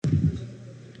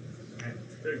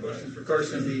Good question for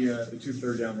Carson. The two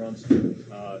third down runs. Can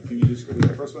you just was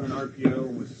the first one an RPO,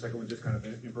 and was the second one just kind of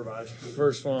improvised?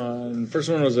 First one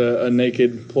was a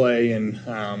naked play, and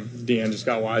Deanne just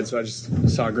got wide, so I just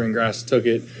saw green grass, took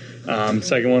it.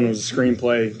 Second one was a screen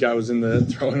play. Guy was in the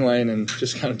throwing lane and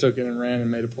just kind of took it and ran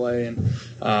and made a play. And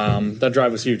that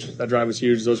drive was huge.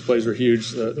 Those plays were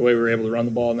huge. The way we were able to run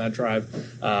the ball in that drive,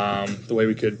 the way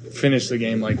we could finish the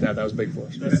game like that was big for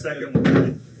us. The second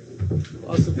one.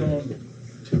 Lost the phone.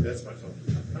 That's my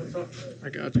phone. I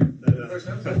got you. First,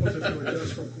 how tough was it to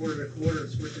adjust from quarter to quarter,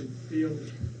 switching field,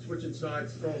 switching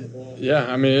sides, throwing the ball? Yeah,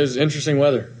 I mean, it was interesting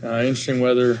weather.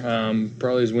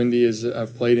 Probably as windy as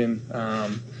I've played in.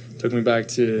 Took me back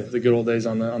to the good old days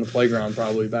on the playground,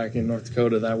 probably back in North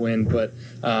Dakota, that wind. But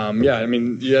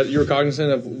you were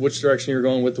cognizant of which direction you're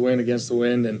going with the wind, against the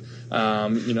wind, and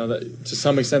that to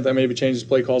some extent that maybe changes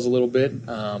play calls a little bit.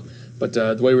 But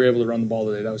the way we were able to run the ball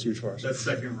today, that was huge for us. That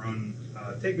second run,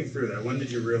 take me through that. When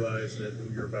did you realize that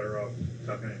you were better off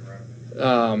tucking it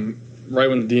around? Right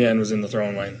when the DN was in the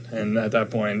throwing lane, and at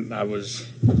that point I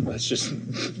just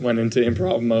went into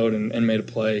improv mode and made a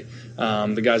play.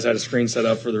 The guys had a screen set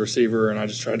up for the receiver, and I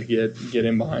just tried to get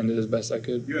in behind it as best I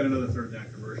could. You had another third down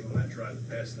conversion on that try to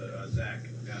pass to Zach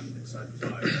down inside the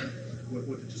 5.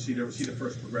 What did you see there? See the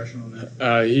first progression on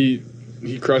that?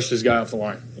 He crushed his guy off the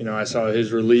line. I saw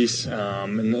his release,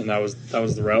 and that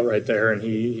was the route right there. And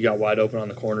he got wide open on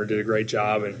the corner, did a great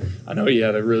job. And I know he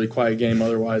had a really quiet game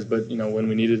otherwise, but when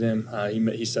we needed him,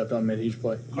 he stepped up and made a huge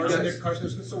play. Carson,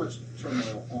 there's been so much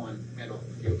turmoil on and off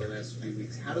the field the last few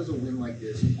weeks. How does a win like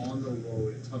this on the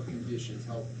road in tough conditions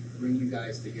help bring you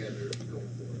guys together going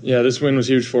forward? Yeah, this win was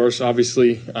huge for us.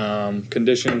 Obviously,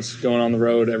 conditions going on the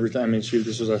road every time. I mean,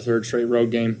 this was our third straight road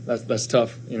game. That's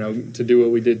tough. To do what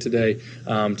we did today,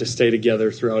 to stay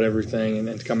together throughout everything,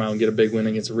 and to come out and get a big win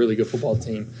against a really good football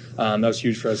team. That was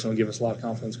huge for us, and will give us a lot of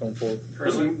confidence going forward.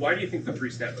 Carson, why do you think the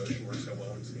 3-step motion works so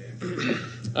well in this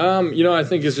game? I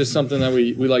think it's just something that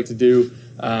we like to do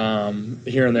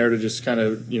here and there to just kind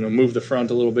of move the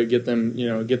front a little bit, get them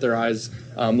get their eyes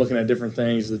looking at different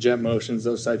things, the jet motions,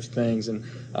 those types of things, and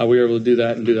we were able to do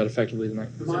that effectively tonight.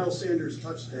 The Miles Sanders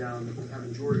touchdown,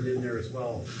 having Jordan in there as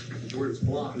well, Jordan's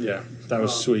block. Yeah, that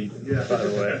was sweet. Yeah, by the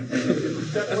way.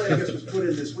 That play I guess was put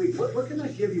in this week. What can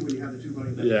that give you when you have the two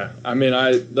running backs? Yeah, I mean,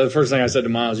 the first thing I said to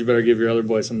Miles, you better give your other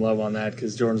boy some love on that,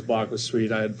 because Jordan's block was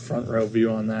sweet. I had front row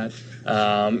view on that,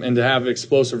 and to have an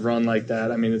explosive run like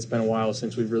that. I mean, it's been a while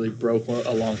since we've really broke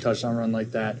a long touchdown run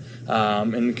like that.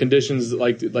 And conditions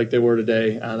like they were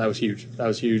today, that was huge. That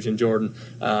was huge. And Jordan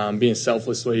being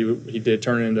selfless the way he did,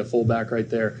 turn it into fullback right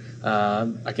there.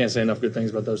 I can't say enough good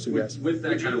things about those two guys. With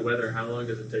that kind of weather, how long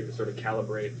does it take to sort of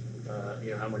calibrate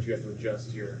how much you have to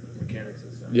adjust your mechanics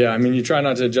and stuff? Yeah, I mean, you try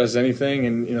not to adjust anything,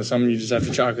 and some you just have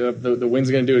to chalk it up. The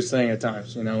wind's going to do its thing at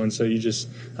times, and so you just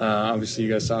obviously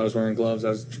you guys saw I was wearing gloves. I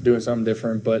was doing something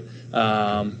different, but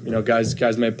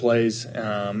guys made plays,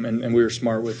 and we were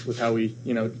smart with how we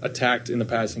attacked in the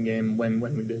passing game when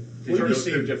we did. Did you go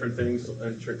through different things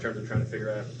in terms of trying to figure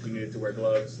out if you needed to wear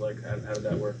gloves? Like, how did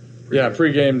that work? Yeah,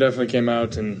 pregame definitely came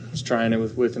out and was trying it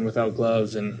with and without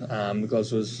gloves, and the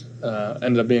gloves was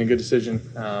ended up being a good decision,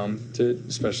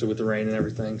 especially with the rain and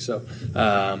everything. So,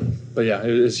 but yeah,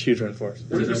 it was a huge win for us.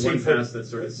 Was there one pass that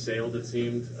sort of sailed? It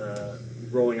seemed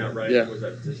rolling out right. Yeah. Was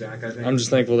that to Zach? I think. I'm just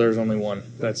thankful there was only one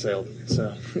that sailed.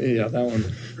 So yeah, that one.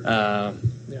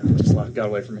 Just got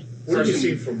away from me. What have you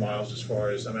seen from Miles as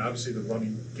far as, obviously the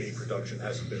running game production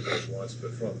hasn't been what it was,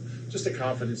 but from just a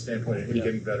confidence standpoint, him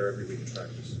getting better every week in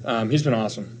practice? He's been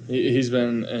awesome. He's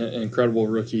been an incredible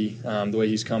rookie, the way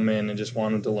he's come in and just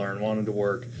wanted to learn, wanted to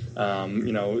work.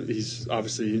 He's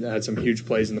obviously had some huge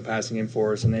plays in the passing game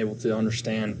for us and able to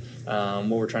understand what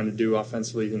we're trying to do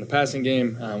offensively in the passing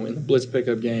game, in the blitz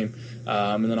pickup game,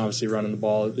 and then obviously running the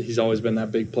ball. He's always been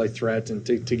that big play threat, and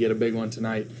to get a big one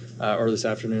tonight or this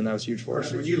afternoon, that was huge for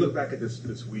us. When you look back at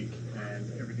this week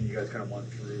and everything you guys kind of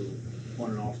went through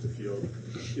on and off the field,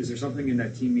 is there something in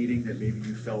that team meeting that maybe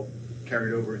you felt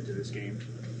carried over into this game?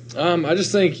 I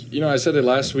just think, I said it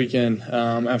last weekend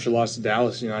after the loss to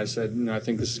Dallas. I said, I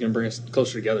think this is going to bring us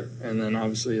closer together. And then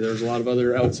obviously there's a lot of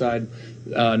other outside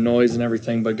noise and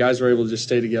everything, but guys were able to just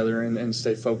stay together and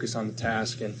stay focused on the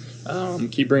task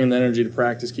and keep bringing the energy to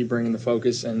practice, keep bringing the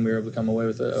focus, and we were able to come away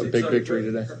with a big victory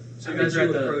today. So you guys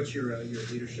approach your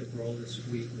leadership role this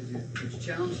week? Did you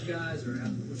challenge the guys, or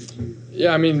what did you?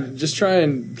 Yeah, just try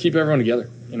and keep everyone together.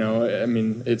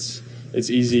 It's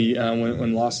easy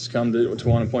when losses come to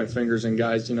want to point fingers, and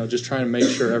guys, just trying to make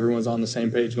sure everyone's on the same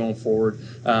page going forward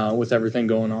with everything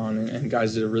going on, and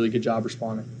guys did a really good job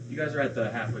responding. You guys are at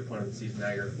the halfway point of the season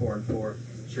now. You're 4-4.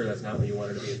 sure that's not where you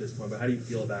wanted to be at this point, but how do you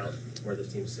feel about where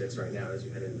this team sits right now as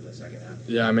you head into the second half?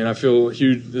 Yeah, I mean, I feel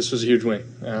huge. This was a huge win.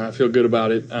 I feel good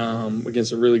about it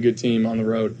against a really good team on the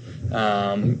road.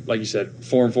 Like you said,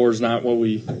 4-4 is not what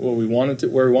we wanted to,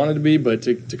 where we wanted to be, but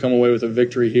to come away with a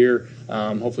victory here,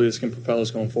 hopefully this can propel us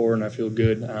going forward. And I feel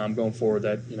good going forward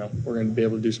that we're going to be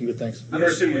able to do some good things.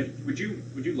 Anderson, would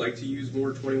you like to use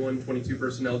more 21, 22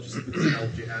 personnel just with the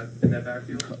help you have in that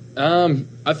backfield?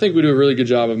 I think we do a really good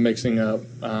job of mixing up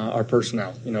our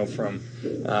personnel. From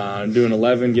doing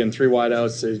 11, getting 3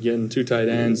 wideouts, to getting 2 tight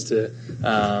ends, to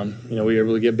we were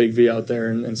able to get Big V out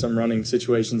there in some running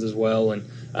situations as well. And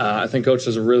I think Coach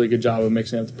does a really good job of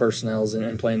mixing up the personnels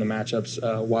and playing the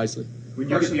matchups wisely. When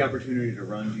you get the opportunity to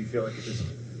run, do you feel like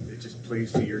it just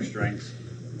plays to your strengths?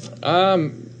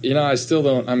 I still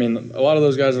don't. I mean, a lot of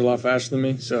those guys are a lot faster than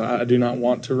me, so I do not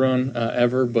want to run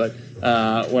ever. But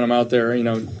when I'm out there,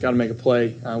 got to make a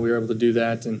play. We were able to do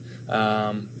that, and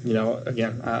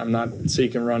again, I'm not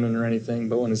seeking running or anything,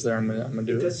 but when it's there, I'm gonna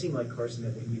do It it. does seem like, Carson,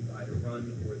 that when you either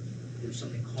run or there's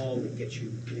something called that gets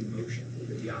you in motion,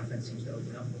 that the offense seems to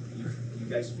open up. You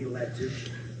guys feel that too?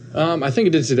 I think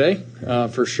it did today,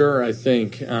 for sure. I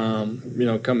think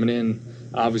coming in,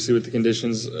 obviously with the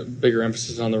conditions, bigger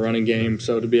emphasis on the running game.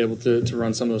 So to be able to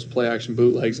run some of those play action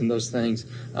bootlegs and those things,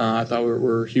 I thought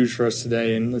were huge for us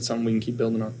today, and it's something we can keep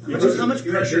building on. How much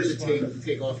pressure to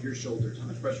take off your shoulders? How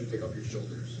much pressure to take off your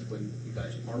shoulders when you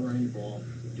guys are running the ball,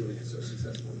 doing it so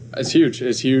successfully? It's huge.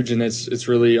 It's huge, and it's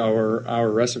really our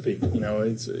recipe.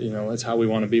 It's how we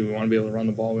want to be. We want to be able to run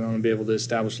the ball. We want to be able to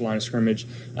establish the line of scrimmage,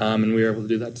 and we were able to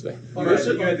do that today. You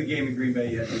had the game in Green Bay.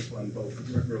 You had this one, both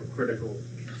real critical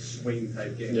swing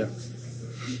type games. Yeah.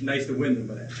 Nice to win them,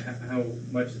 but how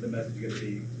much is the message going to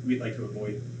be? We'd like to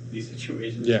avoid these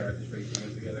situations. Yeah. Start to string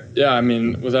things together. Yeah, I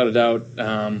mean, without a doubt,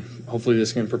 hopefully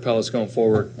this can propel us going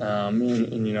forward. I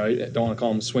don't want to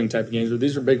call them swing type of games, but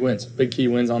these are big wins, big key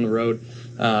wins on the road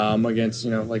against,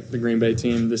 like the Green Bay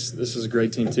team. This is a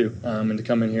great team too, and to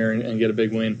come in here and get a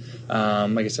big win,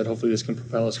 like I said, hopefully this can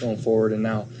propel us going forward. And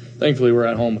now, thankfully, we're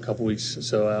at home a couple weeks,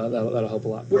 so that'll help a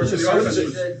lot. What does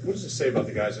it say about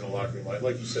the guys in the locker room?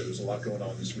 Like you said, there's a lot going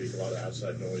on this week, a lot of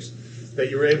outside noise, that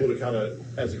you were able to kind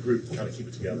of, as a group, kind of keep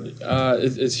it together?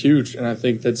 It's huge, and I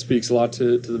think that speaks a lot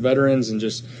to the veterans and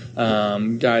just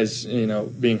guys,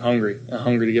 being hungry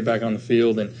to get back on the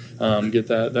field and get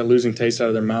that losing taste out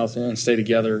of their mouth and stay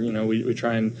together. We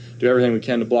try and do everything we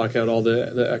can to block out all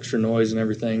the extra noise and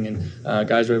everything, and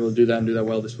guys were able to do that and do that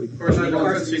well this week. Carson, the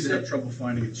offense seemed to have trouble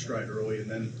finding its stride early, and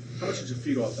then how much did you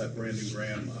feed off that Brandon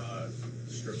Graham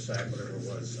strip sack, whatever it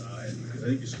was? Because I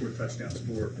think you scored touchdowns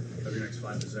 4 of your next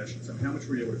 5 possessions. I mean, how much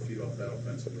were you able to feed off that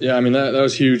offensively? Yeah, I mean that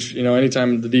was huge.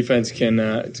 Anytime the defense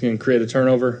can create a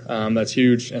turnover, that's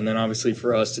huge. And then obviously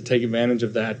for us to take advantage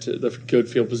of that, the good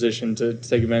field position, to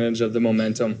take advantage of the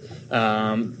momentum,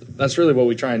 that's really what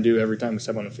we try and do every time we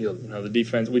step on the field. The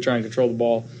defense, we try and control the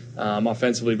ball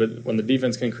offensively, but when the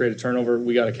defense can create a turnover,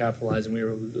 we got to capitalize, and we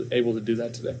were able to do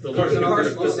that today.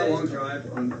 Carson, was that long drive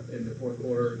in the fourth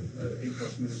quarter,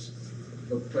 8+ minutes?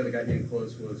 The play that got you in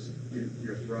close was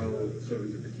your throw, so it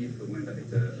was the key for the win, I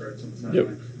think, or something. Yep.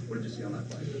 What did you see on that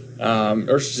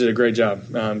play? Ursus did a great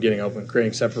job getting open,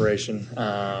 creating separation,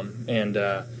 and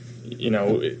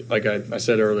like I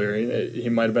said earlier,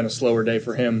 it might have been a slower day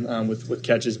for him with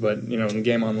catches, but in the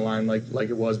game on the line, like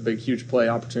it was, big huge play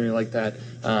opportunity like that,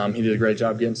 he did a great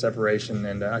job getting separation,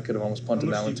 and I could have almost punted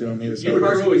that one to him. He was you were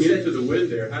going into the win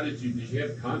there. How did you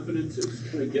have confidence in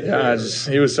kind of getting there?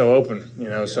 He was so open,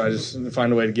 so I just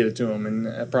find a way to get it to him,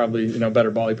 and probably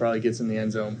better ball he probably gets in the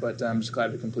end zone, but I'm just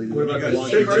glad to complete it. What about the long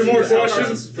 2 more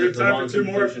questions? We have time for 2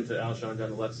 more. To Alshon down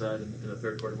the left side in the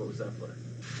third quarter. What was that play?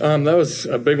 That was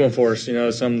a big one for us.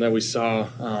 Something that we saw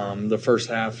the first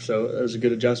half. So it was a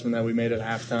good adjustment that we made at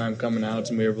halftime coming out,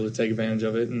 and we were able to take advantage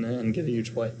of it and get a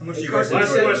huge play. How much do you guys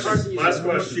Last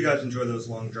question. Do you guys enjoy those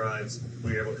long drives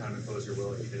when you're able to kind of impose your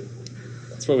will like you did?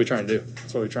 That's what we try and do.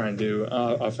 That's what we try and do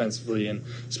offensively, and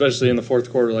especially in the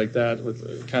fourth quarter like that,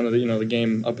 with kind of the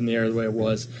game up in the air the way it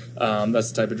was.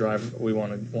 That's the type of drive we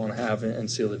want to have and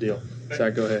seal the deal.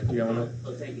 Zach, go ahead. You got one more?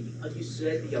 Oh, thank you. You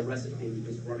said the recipe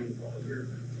is running the ball. You're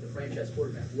the franchise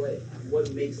quarterback.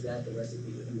 What makes that the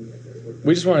recipe?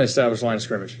 We just want to establish line of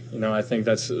scrimmage. I think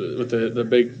that's with the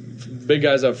big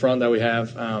guys up front that we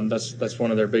have. That's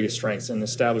one of their biggest strengths in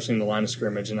establishing the line of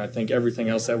scrimmage. And I think everything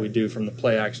else that we do, from the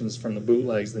play actions, from the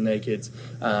bootlegs, the nakeds,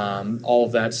 all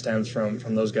of that stems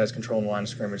from those guys controlling the line of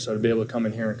scrimmage. So to be able to come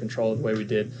in here and control it the way we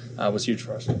did was huge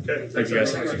for us. Okay, thank you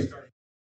guys.